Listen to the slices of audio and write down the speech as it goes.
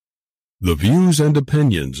The views and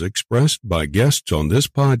opinions expressed by guests on this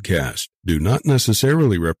podcast do not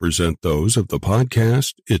necessarily represent those of the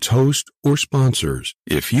podcast, its host, or sponsors.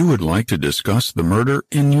 If you would like to discuss the murder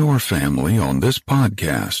in your family on this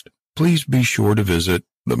podcast, please be sure to visit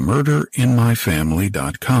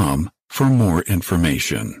themurderinmyfamily.com for more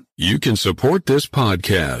information. You can support this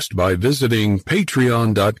podcast by visiting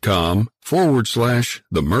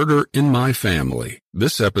patreon.com/themurderinmyfamily.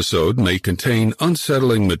 This episode may contain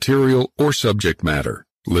unsettling material or subject matter.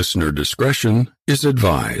 Listener discretion is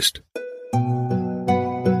advised.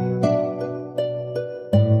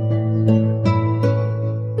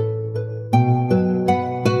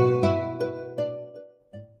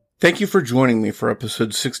 Thank you for joining me for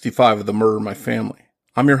episode 65 of The Murder in My Family.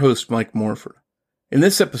 I'm your host, Mike Morford. In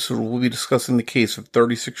this episode, we'll be discussing the case of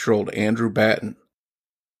 36-year-old Andreu Batten,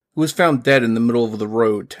 who was found dead in the middle of the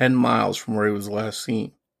road 10 miles from where he was last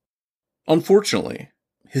seen. Unfortunately,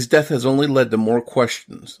 his death has only led to more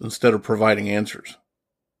questions instead of providing answers.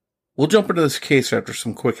 We'll jump into this case after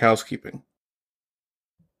some quick housekeeping.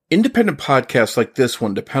 Independent podcasts like this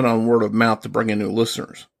one depend on word of mouth to bring in new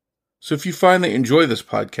listeners. So if you find that you enjoy this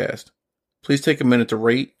podcast, please take a minute to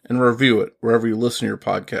rate and review it wherever you listen to your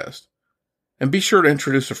podcast. And be sure to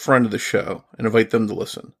introduce a friend to the show and invite them to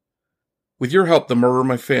listen. With your help, The Murder in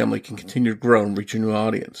My Family can continue to grow and reach a new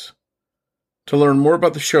audience. To learn more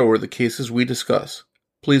about the show or the cases we discuss,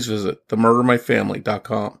 please visit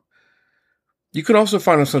themurderinmyfamily.com. You can also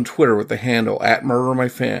find us on Twitter with the handle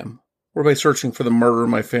 @MurderInMyFam, or by searching for the Murder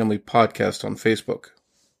in My Family podcast on Facebook.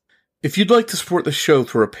 If you'd like to support the show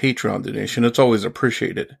through a Patreon donation, it's always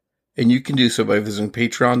appreciated, and you can do so by visiting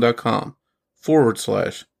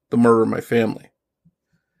patreon.com/The Murder in My Family.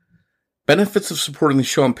 Benefits of supporting the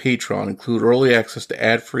show on Patreon include early access to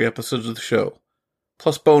ad-free episodes of the show,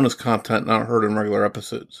 plus bonus content not heard in regular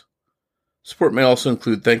episodes. Support may also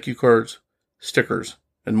include thank you cards, stickers,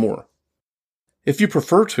 and more. If you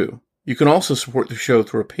prefer to, you can also support the show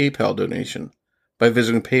through a PayPal donation by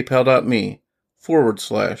visiting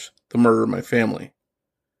paypal.me/The Murder in My Family.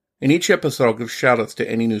 In each episode, I'll give shoutouts to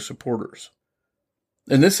any new supporters.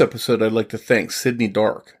 In this episode, I'd like to thank Sydney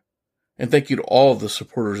Dark, and thank you to all of the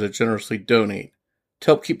supporters that generously donate to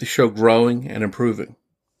help keep the show growing and improving.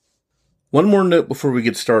 One more note before we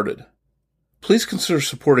get started. Please consider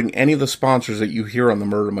supporting any of the sponsors that you hear on The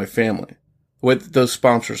Murder in My Family, the way that those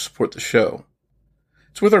sponsors support the show.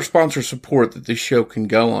 It's with our sponsor support that this show can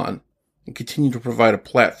go on and continue to provide a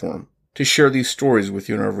platform to share these stories with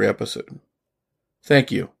you in every episode.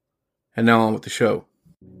 Thank you. And now on with the show.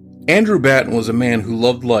 Andreu Batten was a man who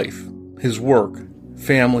loved life, his work,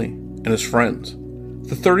 family, and his friends.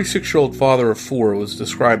 The 36-year-old father of four was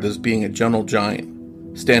described as being a gentle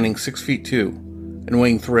giant, standing 6'2" and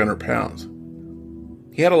weighing 300 pounds.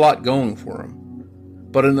 He had a lot going for him,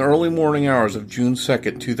 but in the early morning hours of June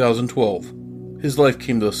 2nd, 2012, his life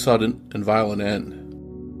came to a sudden and violent end.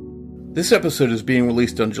 This episode is being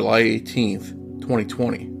released on July 18th,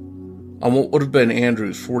 2020, on what would have been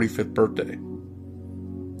Andrew's 45th birthday.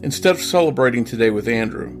 Instead of celebrating today with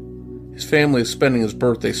Andreu, his family is spending his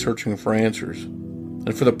birthday searching for answers,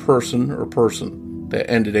 and for the person or person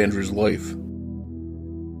that ended Andrew's life.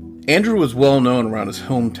 Andreu was well known around his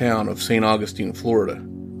hometown of St. Augustine, Florida.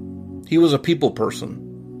 He was a people person,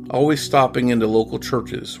 always stopping into local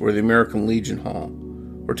churches or the American Legion Hall,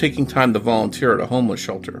 or taking time to volunteer at a homeless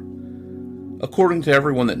shelter. According to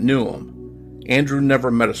everyone that knew him, Andreu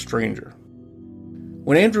never met a stranger.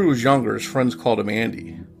 When Andreu was younger, his friends called him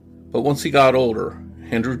Andy, but once he got older,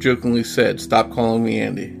 Andreu jokingly said, "Stop calling me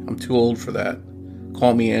Andy, I'm too old for that.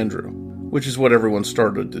 Call me Andreu," which is what everyone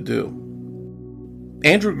started to do.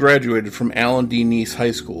 Andreu graduated from Allen D. Nease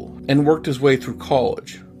High School and worked his way through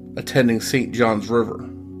college, attending St. John's River.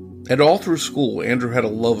 And all through school, Andreu had a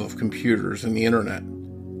love of computers and the internet,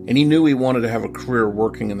 and he knew he wanted to have a career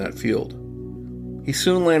working in that field. He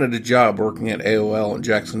soon landed a job working at AOL in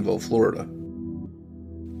Jacksonville, Florida.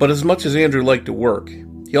 But as much as Andreu liked to work,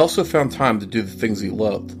 he also found time to do the things he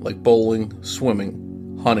loved, like bowling,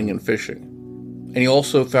 swimming, hunting, and fishing. And he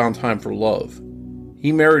also found time for love.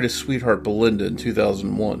 He married his sweetheart Belinda in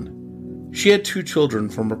 2001. She had 2 children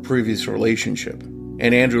from a previous relationship,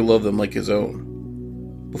 and Andreu loved them like his own.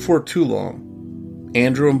 Before too long,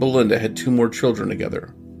 Andreu and Belinda had 2 more children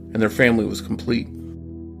together, and their family was complete.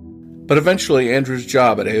 But eventually Andrew's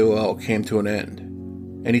job at AOL came to an end,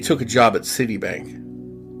 and he took a job at Citibank.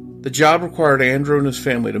 The job required Andreu and his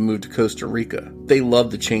family to move to Costa Rica. They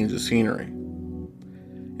loved to change the scenery.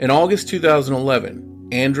 In August 2011,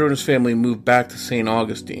 Andreu and his family moved back to St.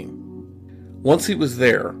 Augustine. Once he was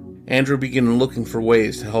there, Andreu began looking for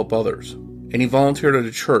ways to help others, and he volunteered at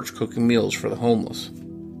a church cooking meals for the homeless.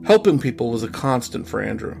 Helping people was a constant for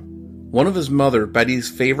Andrew. One of his mother, Betty's,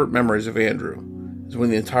 favorite memories of Andrew is when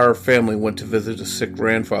the entire family went to visit a sick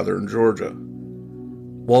grandfather in Georgia.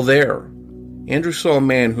 While there, Andrew saw a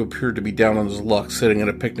man who appeared to be down on his luck sitting at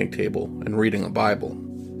a picnic table and reading a Bible.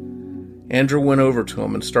 Andrew went over to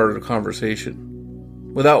him and started a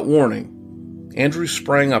conversation. Without warning, Andrew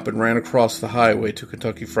sprang up and ran across the highway to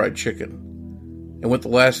Kentucky Fried Chicken, and with the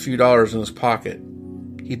last few dollars in his pocket,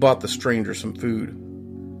 he bought the stranger some food.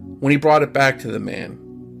 When he brought it back to the man,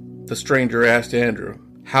 the stranger asked Andrew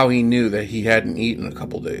how he knew that he hadn't eaten in a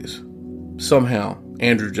couple days. Somehow,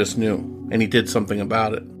 Andrew just knew, and he did something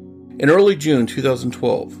about it. In early June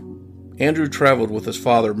 2012, Andrew traveled with his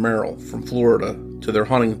father, Merrill, from Florida to their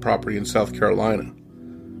hunting property in South Carolina.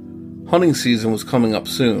 Hunting season was coming up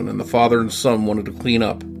soon, and the father and son wanted to clean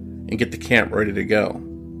up and get the camp ready to go.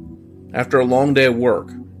 After a long day of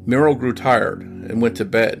work, Merrill grew tired and went to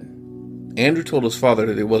bed. Andrew told his father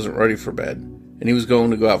that he wasn't ready for bed, and he was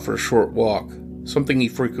going to go out for a short walk, something he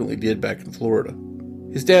frequently did back in Florida.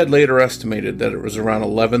 His dad later estimated that it was around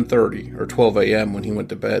 11:30 or 12 a.m. when he went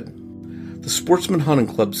to bed. The Sportsman Hunting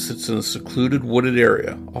Club sits in a secluded wooded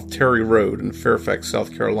area off Terry Road in Fairfax,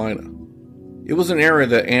 South Carolina. It was an area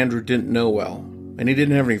that Andrew didn't know well, and he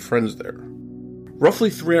didn't have any friends there. Roughly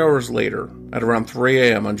 3 hours later, at around 3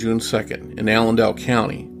 a.m. on June 2nd in Allendale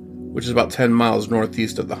County, which is about 10 miles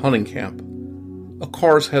northeast of the hunting camp, a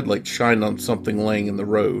car's headlights shined on something laying in the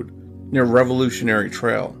road near Revolutionary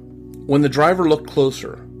Trail. When the driver looked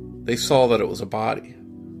closer, they saw that it was a body.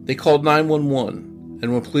 They called 911,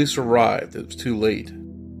 and when police arrived, it was too late.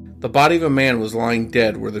 The body of a man was lying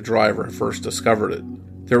dead where the driver had first discovered it.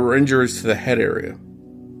 There were injuries to the head area.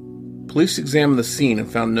 Police examined the scene and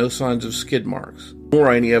found no signs of skid marks,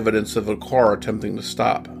 nor any evidence of a car attempting to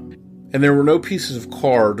stop. And there were no pieces of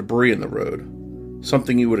car or debris in the road,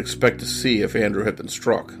 something you would expect to see if Andrew had been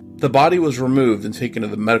struck. The body was removed and taken to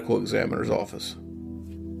the medical examiner's office.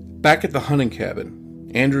 Back at the hunting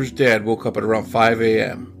cabin, Andrew's dad woke up at around 5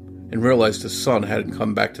 a.m. and realized his son hadn't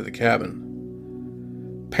come back to the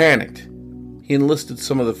cabin. Panicked, he enlisted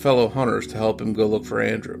some of the fellow hunters to help him go look for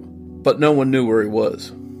Andrew, but no one knew where he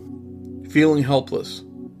was. Feeling helpless,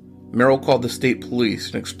 Merrill called the state police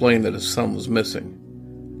and explained that his son was missing,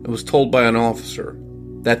 and was told by an officer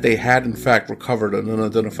that they had in fact recovered an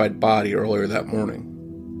unidentified body earlier that morning.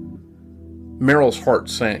 Merrill's heart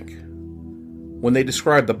sank. When they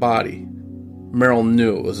described the body, Merrill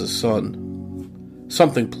knew it was his son,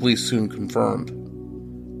 something police soon confirmed.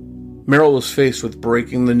 Merrill was faced with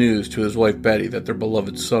breaking the news to his wife Betty that their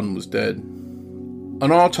beloved son was dead.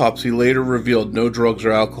 An autopsy later revealed no drugs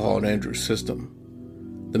or alcohol in Andrew's system.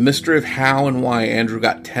 The mystery of how and why Andrew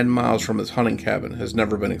got 10 miles from his hunting cabin has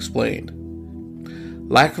never been explained.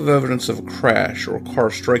 Lack of evidence of a crash or a car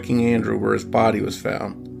striking Andrew where his body was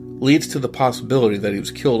found leads to the possibility that he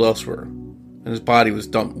was killed elsewhere, and his body was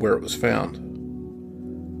dumped where it was found.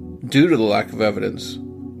 Due to the lack of evidence,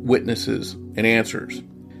 witnesses, and answers,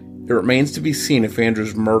 it remains to be seen if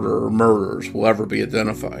Andrew's murderer or murderers will ever be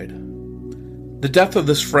identified. The death of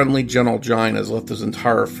this friendly, gentle giant has left his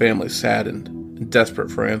entire family saddened and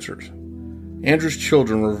desperate for answers. Andrew's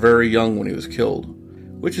children were very young when he was killed,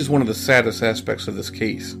 which is one of the saddest aspects of this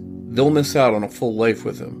case. They'll miss out on a full life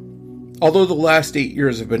with him. Although the last 8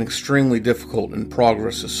 years have been extremely difficult and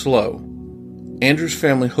progress is slow, Andrew's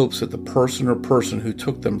family hopes that the person or person who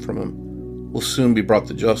took them from him will soon be brought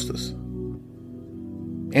to justice.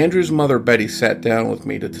 Andrew's mother Betty sat down with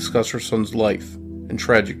me to discuss her son's life and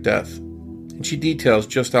tragic death, and she details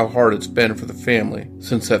just how hard it's been for the family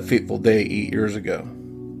since that fateful day 8 years ago.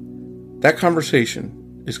 That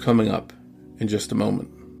conversation is coming up in just a moment.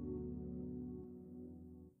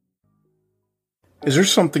 Is there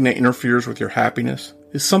something that interferes with your happiness?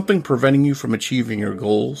 Is something preventing you from achieving your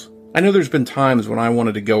goals? I know there's been times when I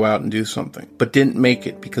wanted to go out and do something, but didn't make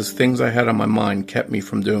it because things I had on my mind kept me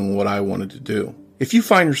from doing what I wanted to do. If you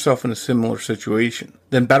find yourself in a similar situation,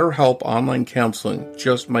 then BetterHelp Online Counseling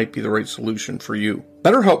just might be the right solution for you.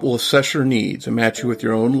 BetterHelp will assess your needs and match you with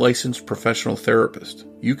your own licensed professional therapist.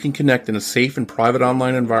 You can connect in a safe and private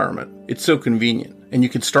online environment. It's so convenient, and you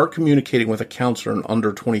can start communicating with a counselor in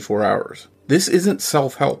under 24 hours. This isn't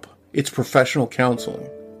self-help, it's professional counseling.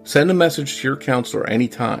 Send a message to your counselor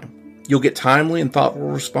anytime. You'll get timely and thoughtful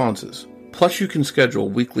responses. Plus, you can schedule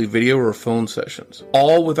weekly video or phone sessions,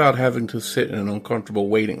 all without having to sit in an uncomfortable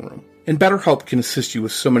waiting room. And BetterHelp can assist you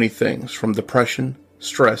with so many things, from depression,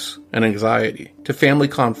 stress, and anxiety, to family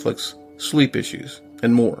conflicts, sleep issues,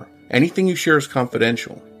 and more. Anything you share is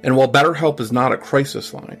confidential. And while BetterHelp is not a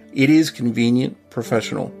crisis line, it is convenient,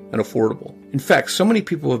 professional, and affordable. In fact, so many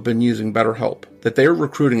people have been using BetterHelp that they are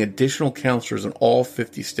recruiting additional counselors in all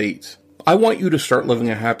 50 states. I want you to start living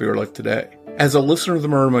a happier life today. As a listener of the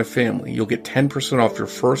Murder My Family, you'll get 10% off your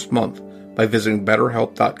first month by visiting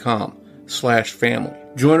BetterHelp.com/family.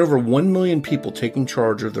 Join over 1 million people taking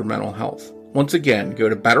charge of their mental health. Once again, go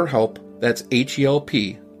to BetterHelp, that's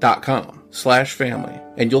HELP.com/family,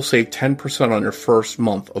 and you'll save 10% on your first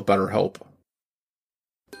month of BetterHelp.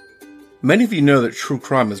 Many of you know that true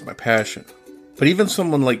crime is my passion, but even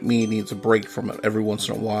someone like me needs a break from it every once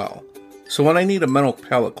in a while. So when I need a mental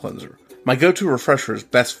palate cleanser, my go-to refresher is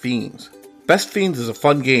Best Fiends. Best Fiends is a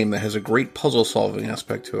fun game that has a great puzzle-solving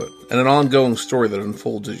aspect to it, and an ongoing story that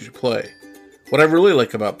unfolds as you play. What I really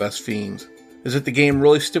like about Best Fiends is that the game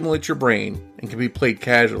really stimulates your brain and can be played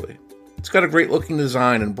casually. It's got a great-looking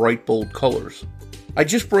design and bright, bold colors. I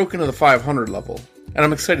just broke into the 500 level, and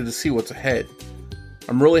I'm excited to see what's ahead.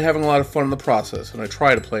 I'm really having a lot of fun in the process, and I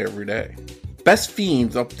try to play every day. Best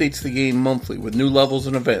Fiends updates the game monthly with new levels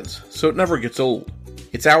and events, so it never gets old.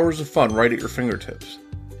 It's hours of fun right at your fingertips.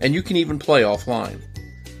 And you can even play offline.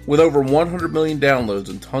 With over 100 million downloads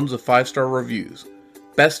and tons of 5-star reviews,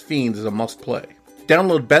 Best Fiends is a must-play.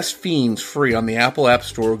 Download Best Fiends free on the Apple App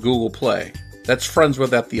Store or Google Play. That's friends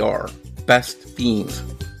without the R. Best Fiends.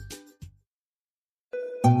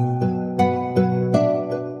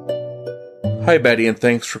 Hi, Betty, and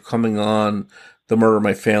thanks for coming on The Murder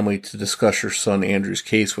My Family to discuss your son Andrew's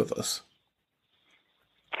case with us.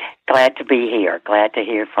 Glad to be here. Glad to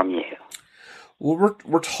hear from you. Well,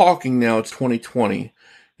 we're talking now. It's 2020.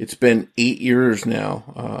 It's been 8 years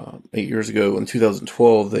now. 8 years ago in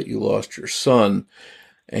 2012 that you lost your son,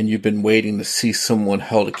 and you've been waiting to see someone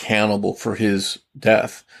held accountable for his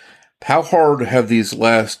death. How hard have these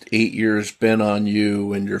last 8 years been on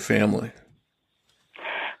you and your family?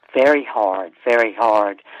 Very hard, very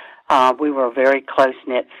hard. We were a very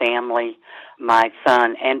close-knit family. My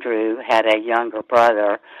son, Andrew, had a younger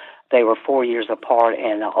brother. They were 4 years apart,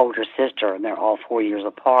 and an older sister, and they're all 4 years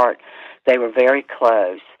apart. They were very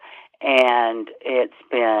close, and it's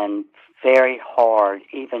been very hard.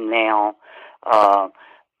 Even now,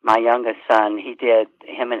 my youngest son,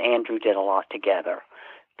 him and Andrew did a lot together.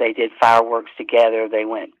 They did fireworks together. They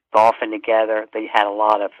went golfing together. They had a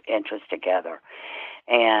lot of interest together.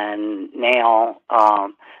 And now,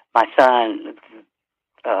 my son,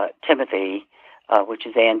 Timothy, which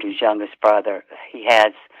is Andrew's youngest brother, he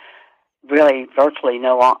has really virtually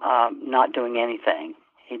not doing anything.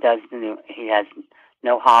 He has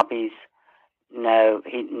no hobbies. No,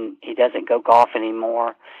 he doesn't go golf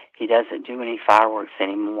anymore. He doesn't do any fireworks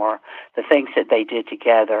anymore. The things that they did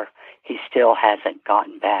together, he still hasn't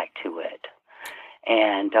gotten back to it.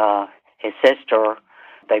 And his sister,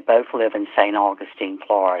 they both live in St. Augustine,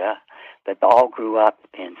 Florida. They all grew up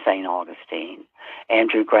in St. Augustine.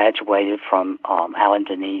 Andrew graduated from Allen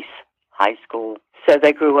Denise High School. So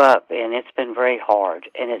they grew up, and it's been very hard,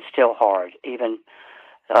 and it's still hard, even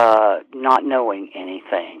not knowing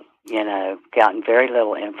anything, gotten very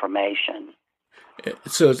little information.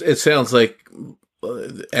 So it sounds like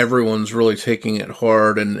everyone's really taking it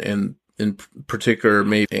hard, and in particular,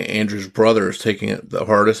 maybe Andrew's brother is taking it the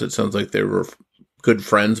hardest. It sounds like they were good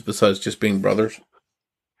friends besides just being brothers.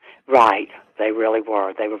 Right. They really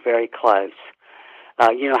were. They were very close.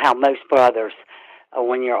 You know how most brothers,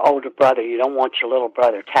 when you're an older brother, you don't want your little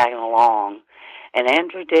brother tagging along. And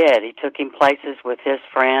Andrew did. He took him places with his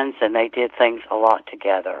friends, and they did things a lot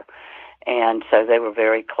together. And so they were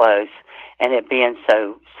very close. And it being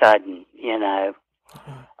so sudden,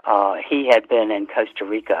 he had been in Costa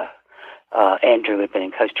Rica. Andrew had been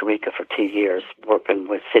in Costa Rica for 2 years working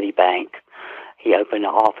with Citibank. He opened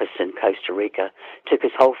an office in Costa Rica, took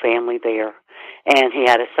his whole family there, and he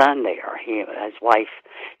had a son there. His wife,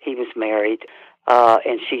 he was married,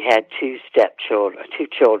 and she had two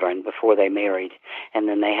children before they married, and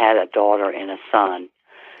then they had a daughter and a son.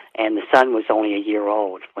 And the son was only a year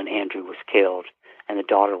old when Andrew was killed, and the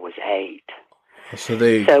daughter was 8. So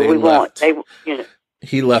they left.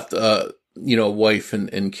 He left, a wife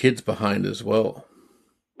and kids behind as well.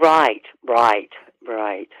 Right.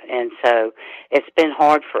 And so it's been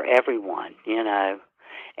hard for everyone,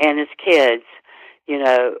 And his kids,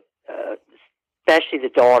 especially the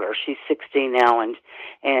daughter, she's 16 now, and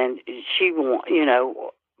she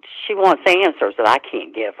wants answers that I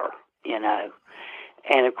can't give her,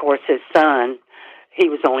 And of course, his son, he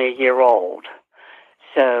was only a year old.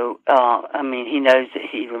 So,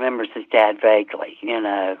 he remembers his dad vaguely,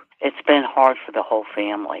 It's been hard for the whole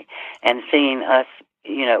family. And seeing us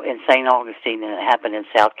in St. Augustine, and it happened in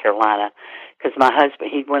South Carolina, because my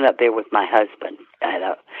husband, he went up there with my husband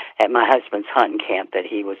at my husband's hunting camp that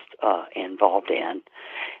he was involved in,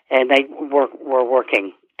 and they were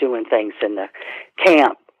working, doing things in the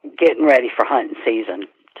camp, getting ready for hunting season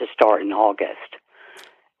to start in August,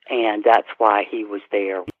 and that's why he was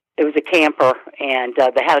there. It was a camper, and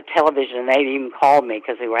they had a television, and they even called me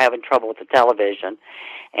because they were having trouble with the television,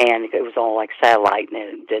 and it was all like satellite, and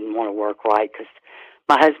it didn't want to work right because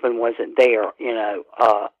my husband wasn't there,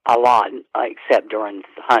 a lot, except during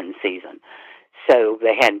the hunting season. So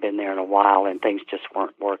they hadn't been there in a while, and things just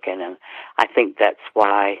weren't working, and I think that's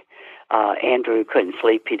why Andrew couldn't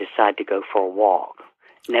sleep. He decided to go for a walk.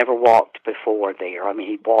 Never walked before there. I mean,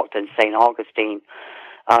 he walked in St. Augustine,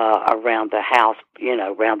 around the house,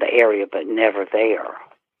 around the area, but never there.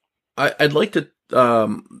 I'd like to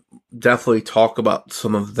definitely talk about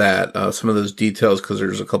some of that, some of those details, because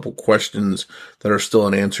there's a couple questions that are still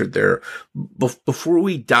unanswered there. Before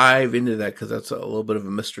we dive into that, because that's a little bit of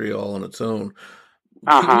a mystery all on its own,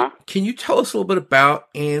 can you tell us a little bit about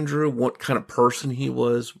Andrew, what kind of person he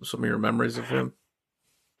was, some of your memories of him?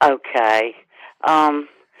 Okay.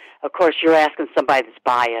 Of course, you're asking somebody that's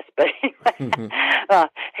biased, but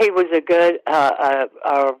he was a good,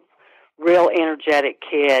 a real energetic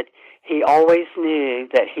kid. He always knew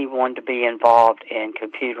that he wanted to be involved in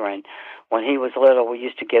computering. When he was little, we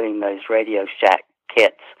used to give him those Radio Shack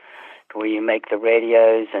kits where you make the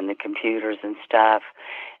radios and the computers and stuff,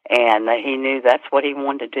 and he knew that's what he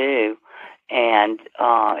wanted to do. And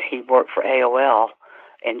he worked for AOL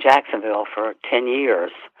in Jacksonville for 10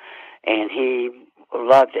 years, and he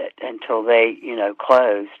loved it until they,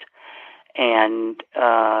 closed. And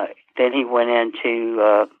then he went into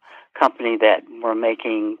a company that were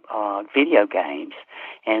making video games,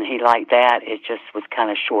 and he liked that. It just was kind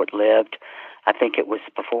of short-lived. I think it was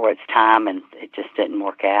before its time, and it just didn't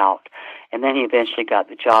work out. And then he eventually got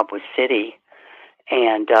the job with Citi,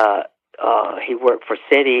 and he worked for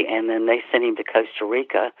Citi, and then they sent him to Costa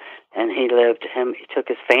Rica, and he took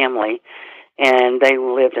his family, and they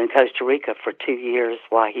lived in Costa Rica for 2 years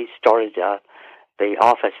while he started the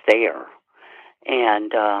office there.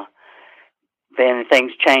 And then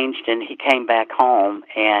things changed, and he came back home,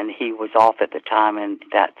 and he was off at the time, and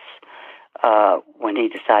that's when he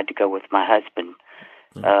decided to go with my husband,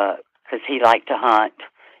 because he liked to hunt.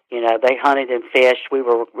 They hunted and fished. We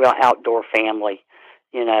were a real outdoor family.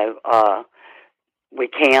 We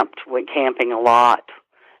went camping a lot,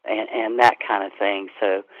 and that kind of thing.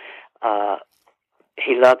 So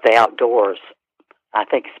he loved the outdoors, I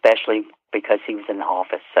think, especially because he was in the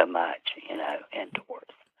office so much, indoors.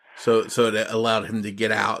 So it allowed him to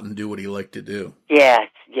get out and do what he liked to do. Yes,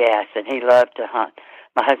 and he loved to hunt.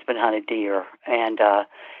 My husband hunted deer, and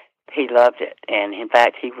he loved it. And in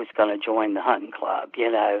fact, he was going to join the hunting club,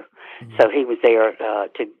 Mm-hmm. So he was there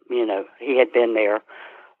he had been there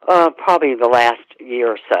probably the last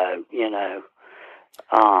year or so,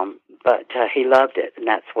 but he loved it, and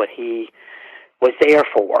that's what he was there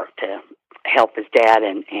for, to help his dad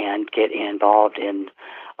and get involved in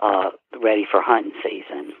ready for hunting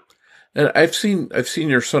season. And I've seen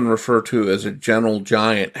your son referred to as a gentle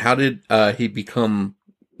giant. How did he become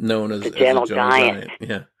known as a gentle giant?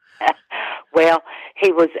 Yeah. Well,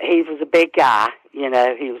 he was a big guy. He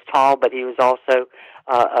was tall, but he was also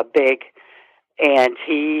a big, and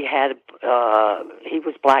he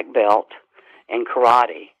was black belt in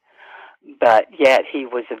karate, but yet he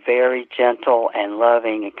was a very gentle and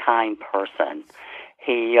loving and kind person.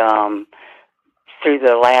 He through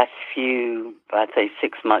the last few, I'd say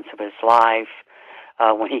 6 months of his life,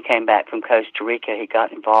 when he came back from Costa Rica, he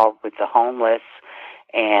got involved with the homeless,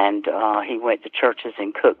 and he went to churches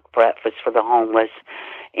and cooked breakfast for the homeless,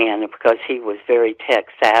 and because he was very tech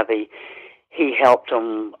savvy, he helped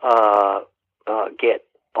them get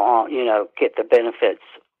the benefits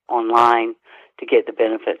online, to get the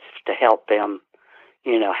benefits to help them,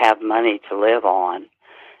 have money to live on.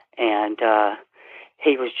 And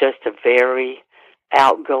he was just a very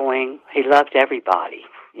outgoing, he loved everybody,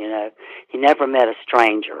 he never met a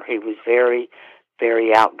stranger. He was very,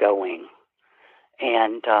 very outgoing.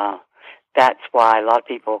 And that's why a lot of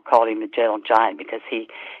people called him the gentle giant, because he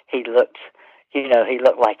looked, he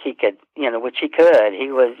looked like he could, which he could. He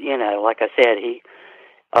was, like I said,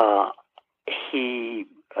 he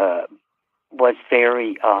was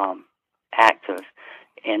very active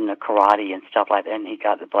in the karate and stuff like that, and he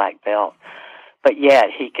got the black belt. But yet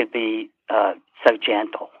he could be so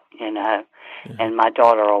gentle, Mm-hmm. And my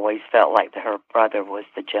daughter always felt like her brother was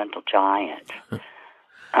the gentle giant.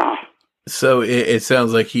 So it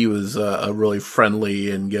sounds like he was a really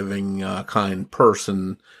friendly and giving, kind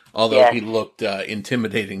person, although Yes. he looked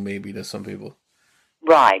intimidating maybe to some people.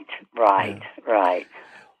 Right. Yeah. Right.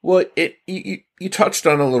 Well, you touched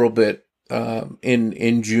on a little bit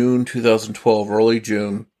in June 2012, early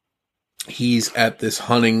June. He's at this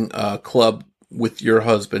hunting club with your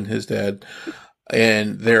husband, his dad,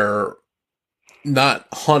 and they're not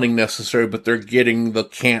hunting necessarily, but they're getting the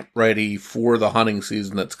camp ready for the hunting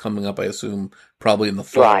season that's coming up, I assume, probably in the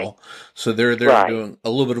fall. Right. So they're doing a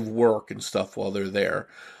little bit of work and stuff while they're there.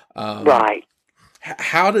 Right.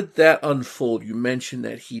 How did that unfold? You mentioned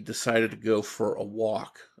that he decided to go for a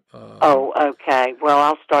walk. Oh, okay. Well,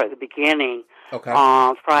 I'll start at the beginning. Okay.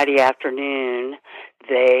 Friday afternoon,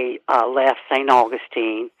 they left St.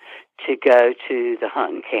 Augustine to go to the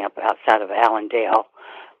hunting camp outside of Allendale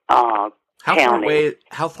County.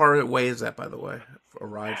 How far away is that, by the way, a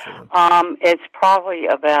ride for them? It's probably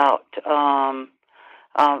about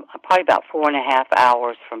 4.5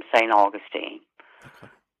 hours from St. Augustine. Okay.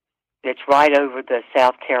 It's right over the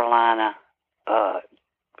South Carolina,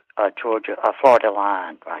 Georgia, Florida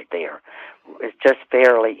line right there. It's just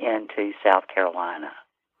barely into South Carolina.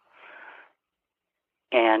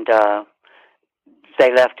 And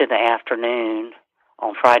they left in the afternoon,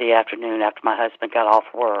 on Friday afternoon after my husband got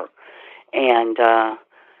off work. And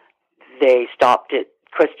they stopped at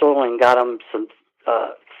Crystal and got them some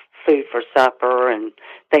food for supper and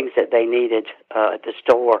things that they needed at the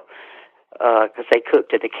store because they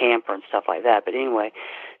cooked at the camper and stuff like that. But anyway,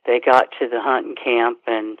 they got to the hunting camp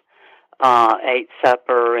and ate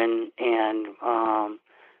supper and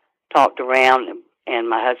talked around. And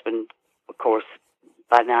my husband, of course,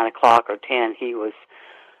 by 9 o'clock or 10, he was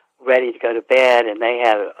ready to go to bed. And they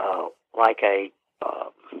had like a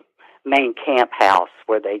main camp house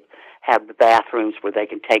where they have the bathrooms where they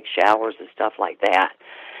can take showers and stuff like that.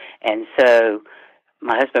 And so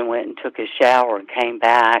my husband went and took his shower and came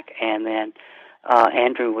back, and then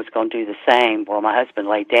Andrew was going to do the same. Well, my husband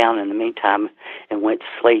laid down in the meantime and went to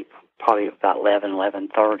sleep probably about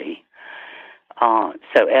 11:30.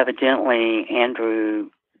 So evidently Andrew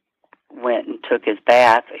went and took his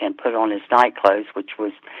bath and put on his night clothes, which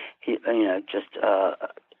was, just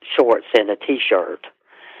shorts and a T-shirt.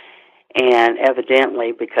 And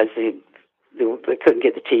evidently, because they couldn't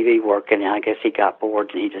get the TV working, I guess he got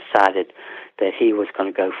bored and he decided that he was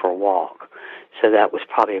going to go for a walk. So that was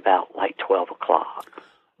probably about like 12 o'clock.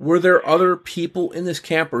 Were there other people in this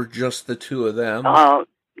camp, or just the two of them? No,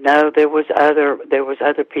 there was other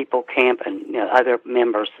people camping, other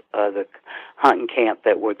members of the hunting camp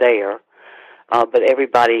that were there, but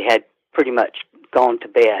everybody had pretty much gone to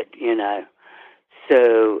bed,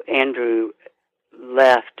 So Andrew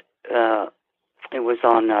left. It was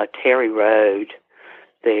on Terry Road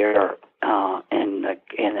there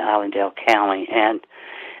in Allendale County, and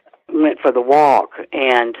went for the walk.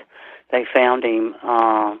 And they found him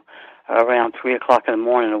around 3 o'clock in the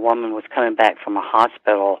morning. A woman was coming back from a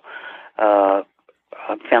hospital. A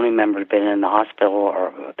family member had been in the hospital,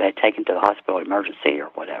 or they had taken to the hospital emergency or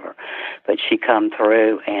whatever. But she come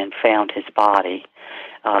through and found his body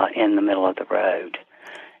in the middle of the road,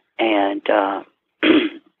 and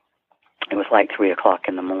it was like 3 o'clock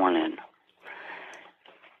in the morning.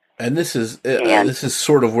 And this is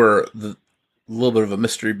sort of where the little bit of a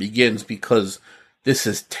mystery begins, because this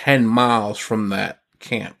is 10 miles from that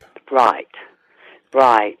camp. Right.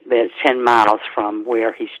 It's 10 miles from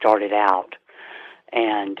where he started out.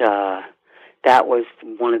 And that was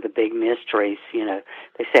one of the big mysteries.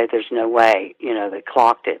 They said there's no way, they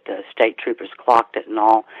clocked it, the state troopers clocked it and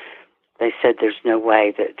all. They said there's no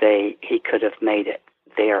way that he could have made it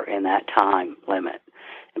there in that time limit.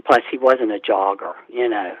 And plus he wasn't a jogger,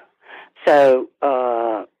 So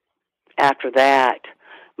after that,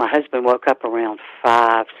 my husband woke up around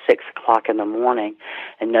 5, 6 o'clock in the morning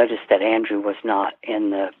and noticed that Andrew was not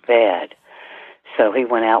in the bed. So he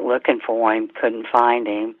went out looking for him, couldn't find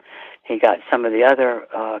him. He got some of the other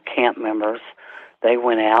camp members. They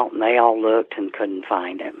went out and they all looked and couldn't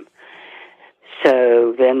find him.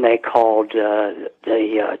 So then they called the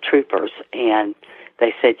troopers, and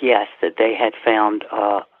they said yes, that they had found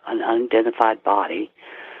an unidentified body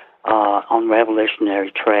on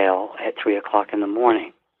Revolutionary Trail at 3 o'clock in the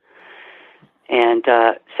morning. And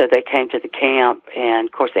so they came to the camp, and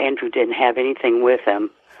of course Andrew didn't have anything with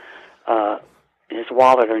him, his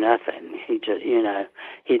wallet or nothing. He just,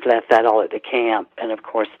 he'd left that all at the camp, and of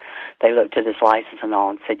course they looked at his license and all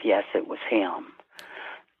and said yes, it was him.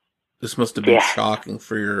 This must have been shocking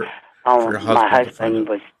for your husband. My husband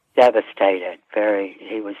was devastated.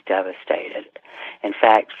 He was devastated. In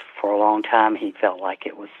fact, for a long time he felt like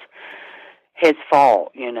it was his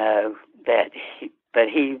fault, but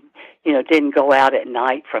he, didn't go out at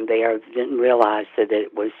night from there. Didn't realize that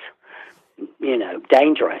it was,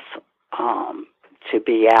 dangerous to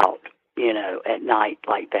be out, at night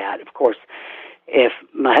like that. Of course, if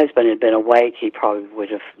my husband had been awake, he probably would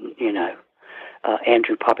have,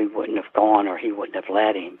 Andrew probably wouldn't have gone, or he wouldn't have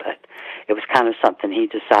let him. But it was kind of something he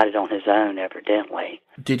decided on his own, evidently.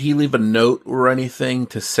 Did he leave a note or anything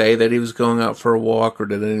to say that he was going out for a walk, or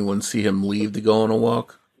did anyone see him leave to go on a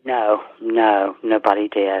walk? No, nobody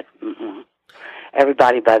did. Mm-mm.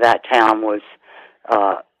 Everybody by that time was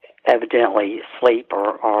evidently asleep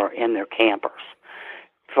or in their campers.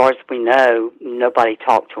 As far as we know, nobody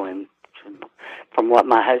talked to him. From what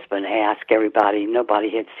my husband asked everybody,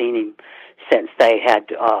 nobody had seen him since they had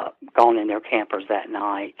gone in their campers that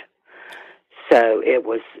night. So it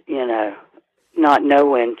was, not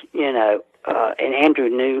knowing, and Andrew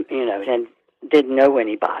knew, and didn't know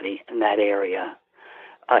anybody in that area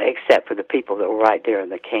except for the people that were right there in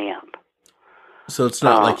the camp. So it's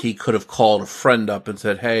not like he could have called a friend up and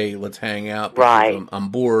said, "Hey, let's hang out because right. I'm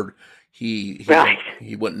bored." He right.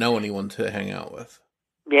 wouldn't know anyone to hang out with.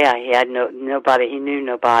 Yeah, he had nobody. He knew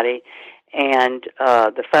nobody, and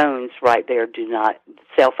the phones right there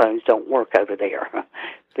cell phones don't work over there.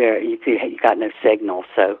 There, you got no signal,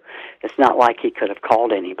 so it's not like he could have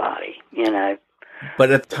called anybody.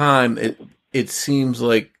 But at the time, it seems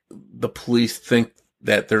like the police think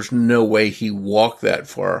that there's no way he walked that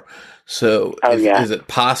far. So is it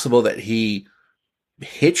possible that he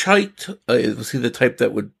hitchhiked? Was he the type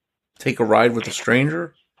that would take a ride with a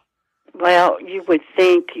stranger? Well, you would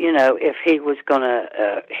think, if he was going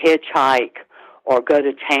to hitchhike or go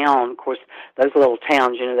to town. Of course, those little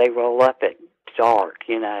towns, they roll up at dark,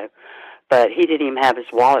 But he didn't even have his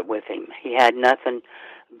wallet with him. He had nothing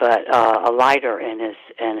but a lighter and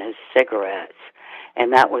his cigarettes.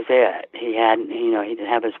 And that was it. He hadn't, he didn't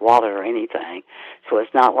have his wallet or anything. So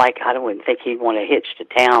it's not like I wouldn't think he'd want to hitch to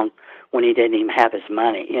town when he didn't even have his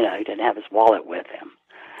money. He didn't have his wallet with him.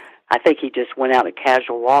 I think he just went out a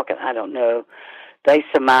casual walk, and I don't know. They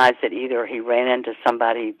surmised that either he ran into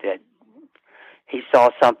somebody that he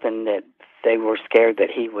saw something that they were scared that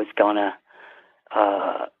he was going to,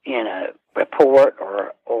 report,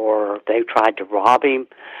 or they tried to rob him,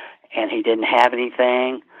 and he didn't have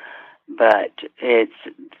anything. But it's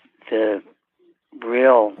the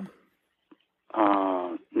real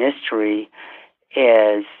mystery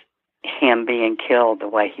is him being killed the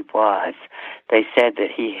way he was. They said that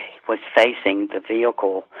he was facing the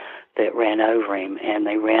vehicle that ran over him, and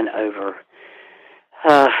they ran over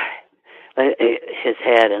his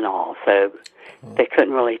head and all. So they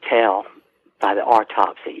couldn't really tell by the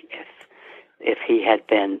autopsy if he had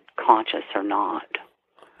been conscious or not.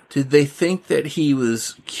 Did they think that he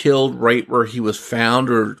was killed right where he was found,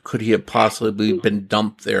 or could he have possibly been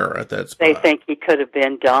dumped there at that spot? They think he could have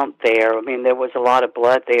been dumped there. I mean, there was a lot of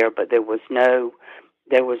blood there, but there was no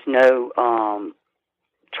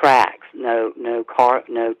tracks, no car,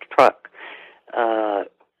 no truck,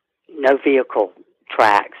 no vehicle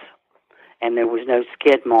tracks, and there was no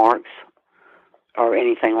skid marks or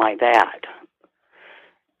anything like that.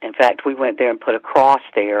 In fact, we went there and put a cross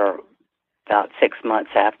there about 6 months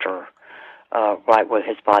after, right where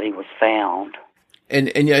his body was found. And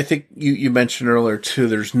yeah, I think you mentioned earlier, too,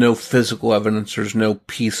 there's no physical evidence, there's no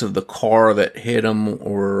piece of the car that hit him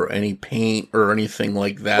or any paint or anything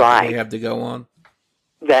like that right. that they have to go on?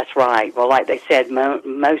 That's right. Well, like they said,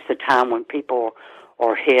 most of the time when people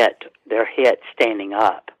are hit, they're hit standing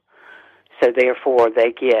up. So therefore,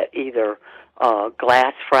 they get either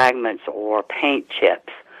glass fragments or paint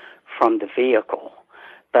chips from the vehicle.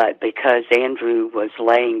 But because Andrew was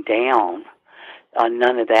laying down,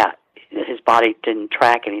 none of that, his body didn't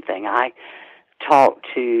track anything. I talked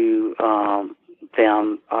to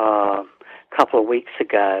them a couple of weeks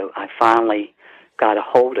ago. I finally got a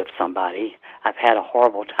hold of somebody. I've had a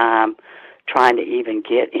horrible time trying to even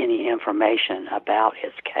get any information about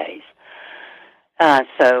his case.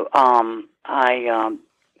 So I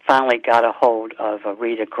finally got a hold of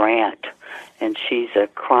Rita Grant, and she's a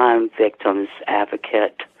crime victims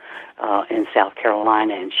advocate in South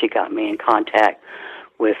Carolina, and she got me in contact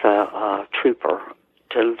with a trooper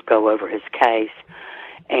to go over his case,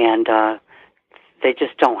 and they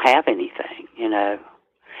just don't have anything,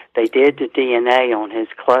 They did the DNA on his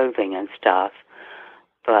clothing and stuff,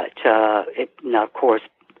 but of course,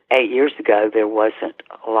 8 years ago, there wasn't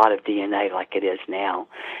a lot of DNA like it is now,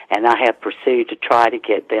 and I have pursued to try to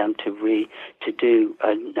get them to do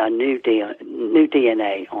a new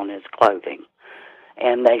DNA on his clothing,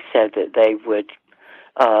 and they said that they would.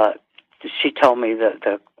 She told me that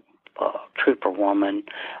the trooper woman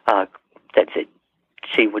that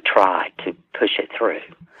she would try to push it through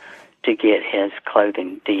to get his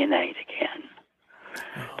clothing DNA'd again.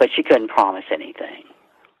 But she couldn't promise anything.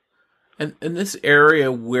 And in this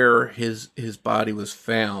area where his body was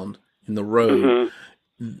found in the road,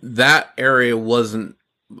 that area wasn't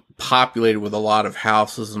populated with a lot of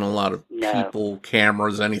houses and a lot of people,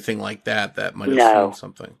 cameras, anything like that might have seen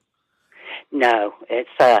something. No, it's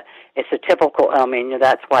a typical. I mean,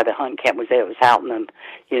 that's why the hunt camp was there. It was out in the,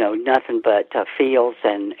 nothing but fields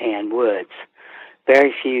and woods.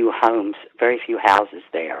 Very few homes, very few houses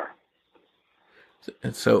there.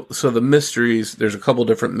 And so the mysteries. There's a couple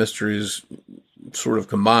different mysteries, sort of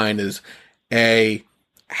combined. Is A,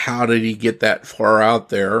 how did he get that far out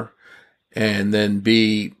there, and then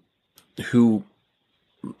B, who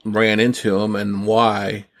ran into him and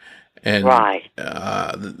why. And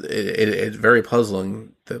it's very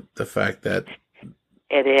puzzling, the fact that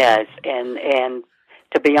it is, and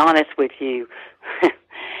to be honest with you,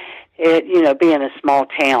 being a small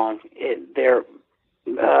town, their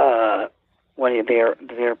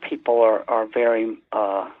people are very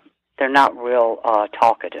they're not real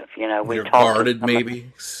talkative. They're guarded,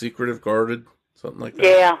 maybe secretive, guarded, something like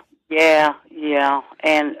that. Yeah,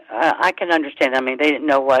 and I can understand. I mean, they didn't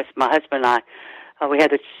know us. My husband and I. We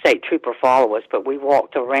had the state trooper follow us, but we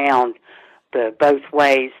walked around both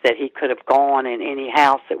ways that he could have gone in any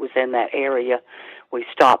house that was in that area. We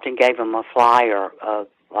stopped and gave him a flyer,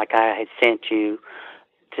 like I had sent you,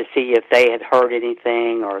 to see if they had heard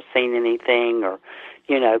anything or seen anything, or,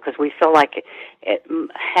 because we feel like it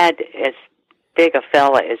had, as big a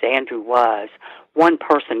fella as Andrew was, one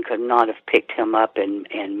person could not have picked him up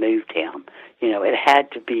and moved him. It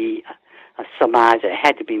had to be a surmise. It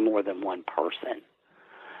had to be more than one person.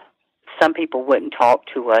 Some people wouldn't talk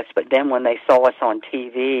to us, but then when they saw us on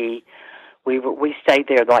TV, we stayed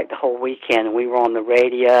there like the whole weekend. We were on the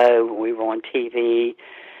radio, we were on TV,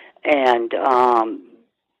 and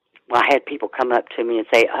I had people come up to me and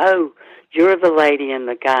say, "Oh, you're the lady and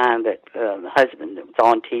the guy the husband that was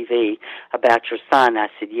on TV about your son." I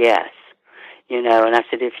said, "Yes," and I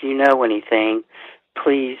said, "If you know anything,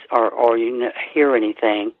 please, or hear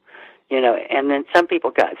anything." And then some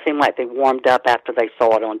people seemed like they warmed up after they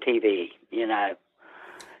saw it on TV,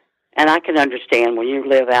 And I can understand when you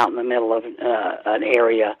live out in the middle of an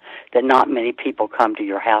area that not many people come to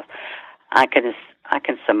your house. I can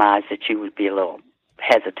surmise that you would be a little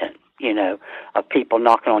hesitant, of people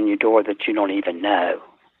knocking on your door that you don't even know.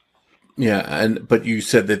 Yeah, but you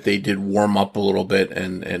said that they did warm up a little bit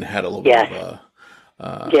and had a little bit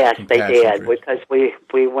of yes, they did, because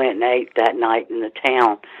we went and ate that night in the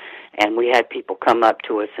town. And we had people come up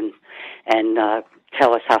to us and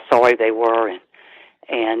tell us how sorry they were,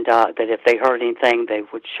 and that if they heard anything, they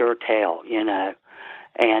would sure tell,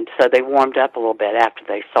 And so they warmed up a little bit after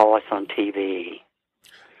they saw us on TV.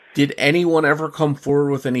 Did anyone ever come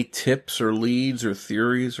forward with any tips or leads or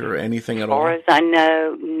theories or anything at all? As far as I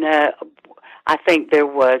know, no. I think there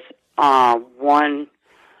was one,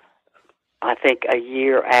 I think a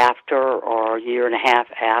year after or a year and a half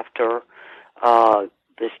after,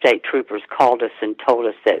 the state troopers called us and told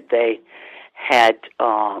us that they had,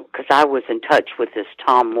 because I was in touch with this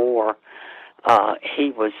Tom Moore.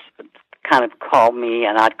 He was kind of called me,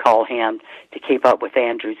 and I'd call him to keep up with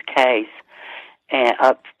Andrew's case, and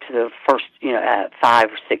up to the first,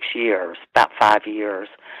 5 or 6 years, about 5 years.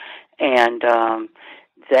 And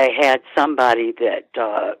they had somebody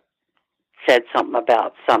that said something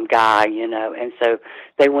about some guy, and so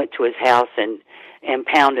they went to his house and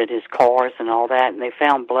pounded his cars and all that, and they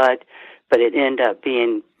found blood, but it ended up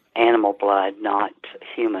being animal blood, not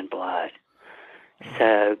human blood.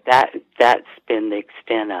 So that's been the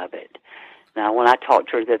extent of it. Now, when I talked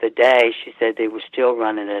to her the other day, she said they were still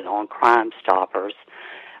running it on Crime Stoppers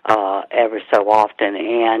every so often,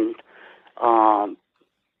 and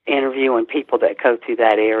interviewing people that go through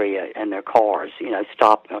that area in their cars, kind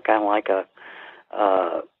of like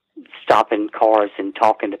stopping cars and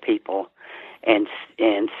talking to people and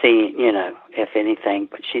seeing, if anything.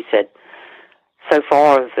 But she said, so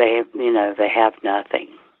far they have nothing.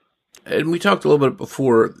 And we talked a little bit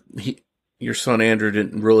before. Your son Andrew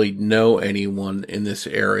didn't really know anyone in this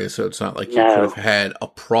area, so it's not like you could have had a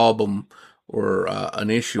problem or an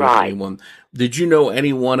issue with anyone. Did you know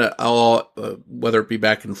anyone at all, whether it be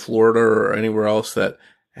back in Florida or anywhere else, that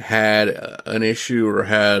had an issue or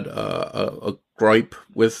had a gripe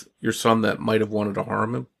with your son that might have wanted to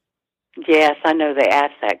harm him? Yes, I know they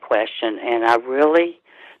asked that question, and I really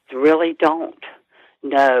don't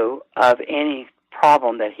know of any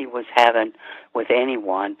problem that he was having with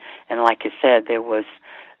anyone. And like I said, there was,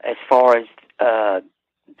 as far as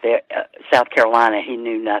there, South Carolina, he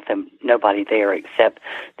knew nobody there except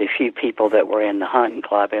the few people that were in the hunting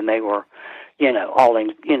club, and they were, all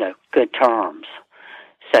in, good terms.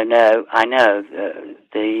 So no, I know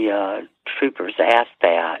the troopers asked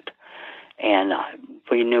that, and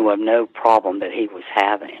we knew of no problem that he was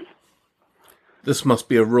having. This must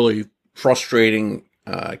be a really frustrating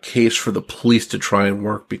case for the police to try and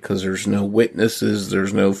work, because there's no witnesses,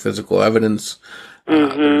 there's no physical evidence,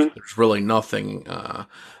 there's really nothing.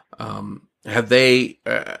 Have they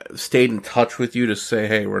stayed in touch with you to say,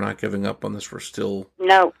 hey, we're not giving up on this, we're still...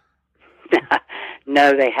 No.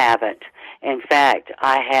 No, they haven't. In fact,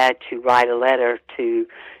 I had to write a letter to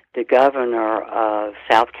the governor of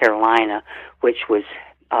South Carolina, which was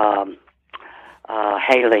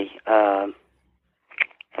Haley.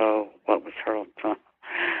 What was her? I'm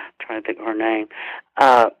trying to think of her name.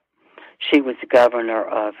 She was the governor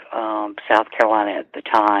of South Carolina at the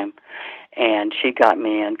time, and she got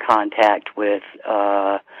me in contact with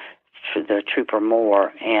the Trooper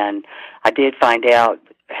Moore, and I did find out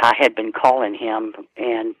I had been calling him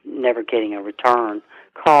and never getting a return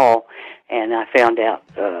call, and I found out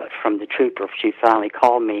from the trooper, she finally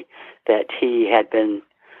called me, that he had been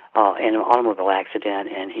in an automobile accident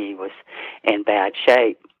and he was in bad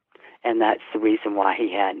shape, and that's the reason why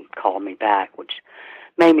he hadn't called me back, which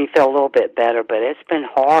made me feel a little bit better. But it's been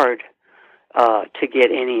hard to get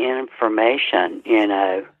any information,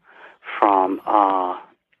 from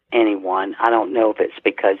anyone. I don't know if it's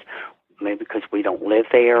maybe because we don't live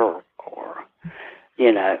there, or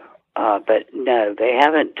but no, they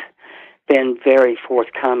haven't been very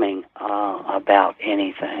forthcoming about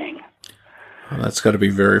anything. Well, that's got to be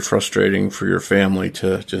very frustrating for your family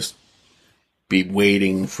to just be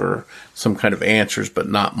waiting for some kind of answers, but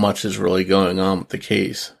not much is really going on with the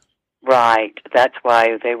case. Right. That's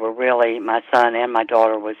why they were really, my son and my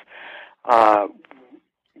daughter was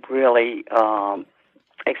really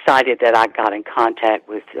excited that I got in contact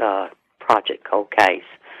with Project Cold Case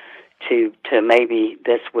to maybe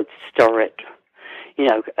this would stir it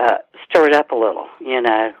up a little,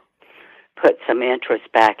 put some interest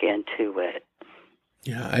back into it.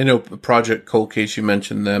 Yeah, I know Project Cold Case, you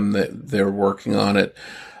mentioned them, that they're working on it.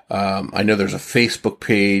 I know there's a Facebook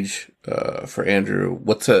page for Andrew.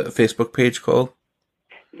 What's a Facebook page called?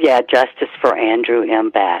 Yeah, Justice for Andrew M.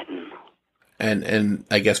 Batten. And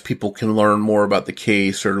I guess people can learn more about the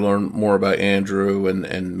case or learn more about Andrew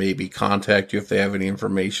and maybe contact you if they have any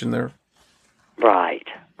information there. Right.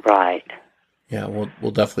 Yeah,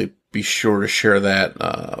 we'll definitely be sure to share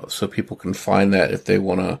that so people can find that if they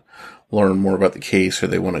want to learn more about the case or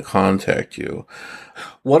they want to contact you.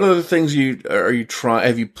 What other things are you trying?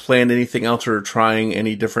 Have you planned anything else or trying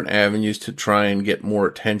any different avenues to try and get more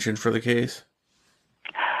attention for the case?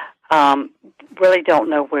 Really don't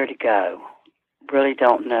know where to go. Really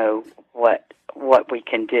don't know what we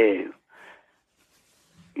can do.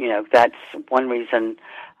 That's one reason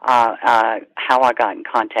how I got in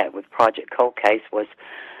contact with Project Cold Case was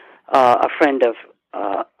a friend of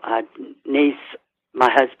a niece. My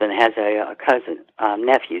husband has a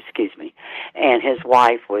nephew, and his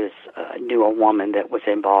wife knew a woman that was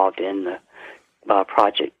involved in the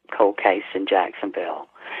Project Cold Case in Jacksonville,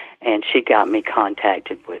 and she got me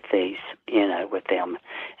contacted with with them,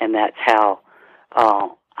 and that's how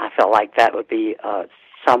I felt like that would be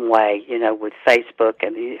some way, with Facebook,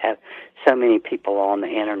 and you have so many people on the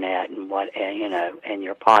internet and and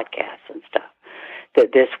your podcasts and stuff,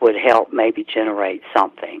 that this would help maybe generate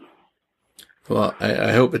something. Well,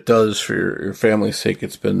 I hope it does for your family's sake.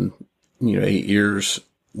 It's been, 8 years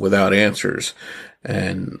without answers,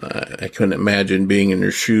 and I couldn't imagine being in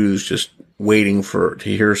your shoes, just waiting to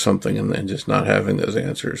hear something and then just not having those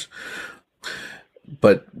answers.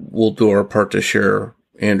 But we'll do our part to share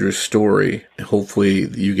Andrew's story. Hopefully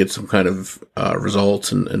you get some kind of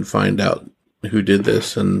results and find out who did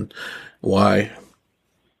this and why.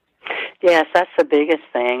 Yes, that's the biggest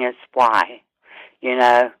thing, is why,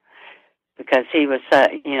 because he was,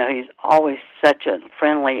 he's always such a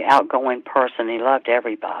friendly, outgoing person. He loved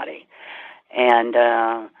everybody. And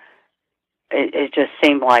it just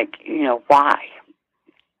seemed like, why?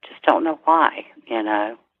 Just don't know why,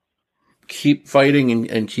 Keep fighting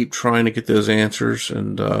and keep trying to get those answers.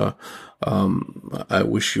 And I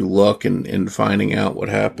wish you luck in finding out what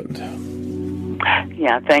happened.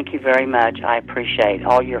 Yeah, thank you very much. I appreciate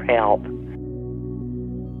all your help.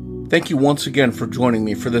 Thank you once again for joining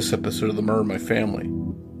me for this episode of The Murder of My Family.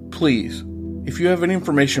 Please, if you have any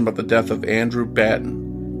information about the death of Andreu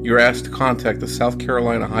Batten, you're asked to contact the South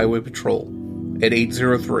Carolina Highway Patrol at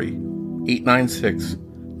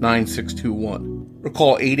 803-896-9621 or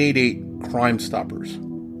call 888-CRIME-STOPPERS.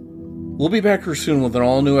 We'll be back here soon with an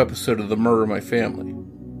all-new episode of The Murder of My Family.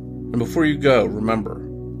 And before you go, remember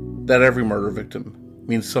that every murder victim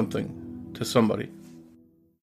means something to somebody.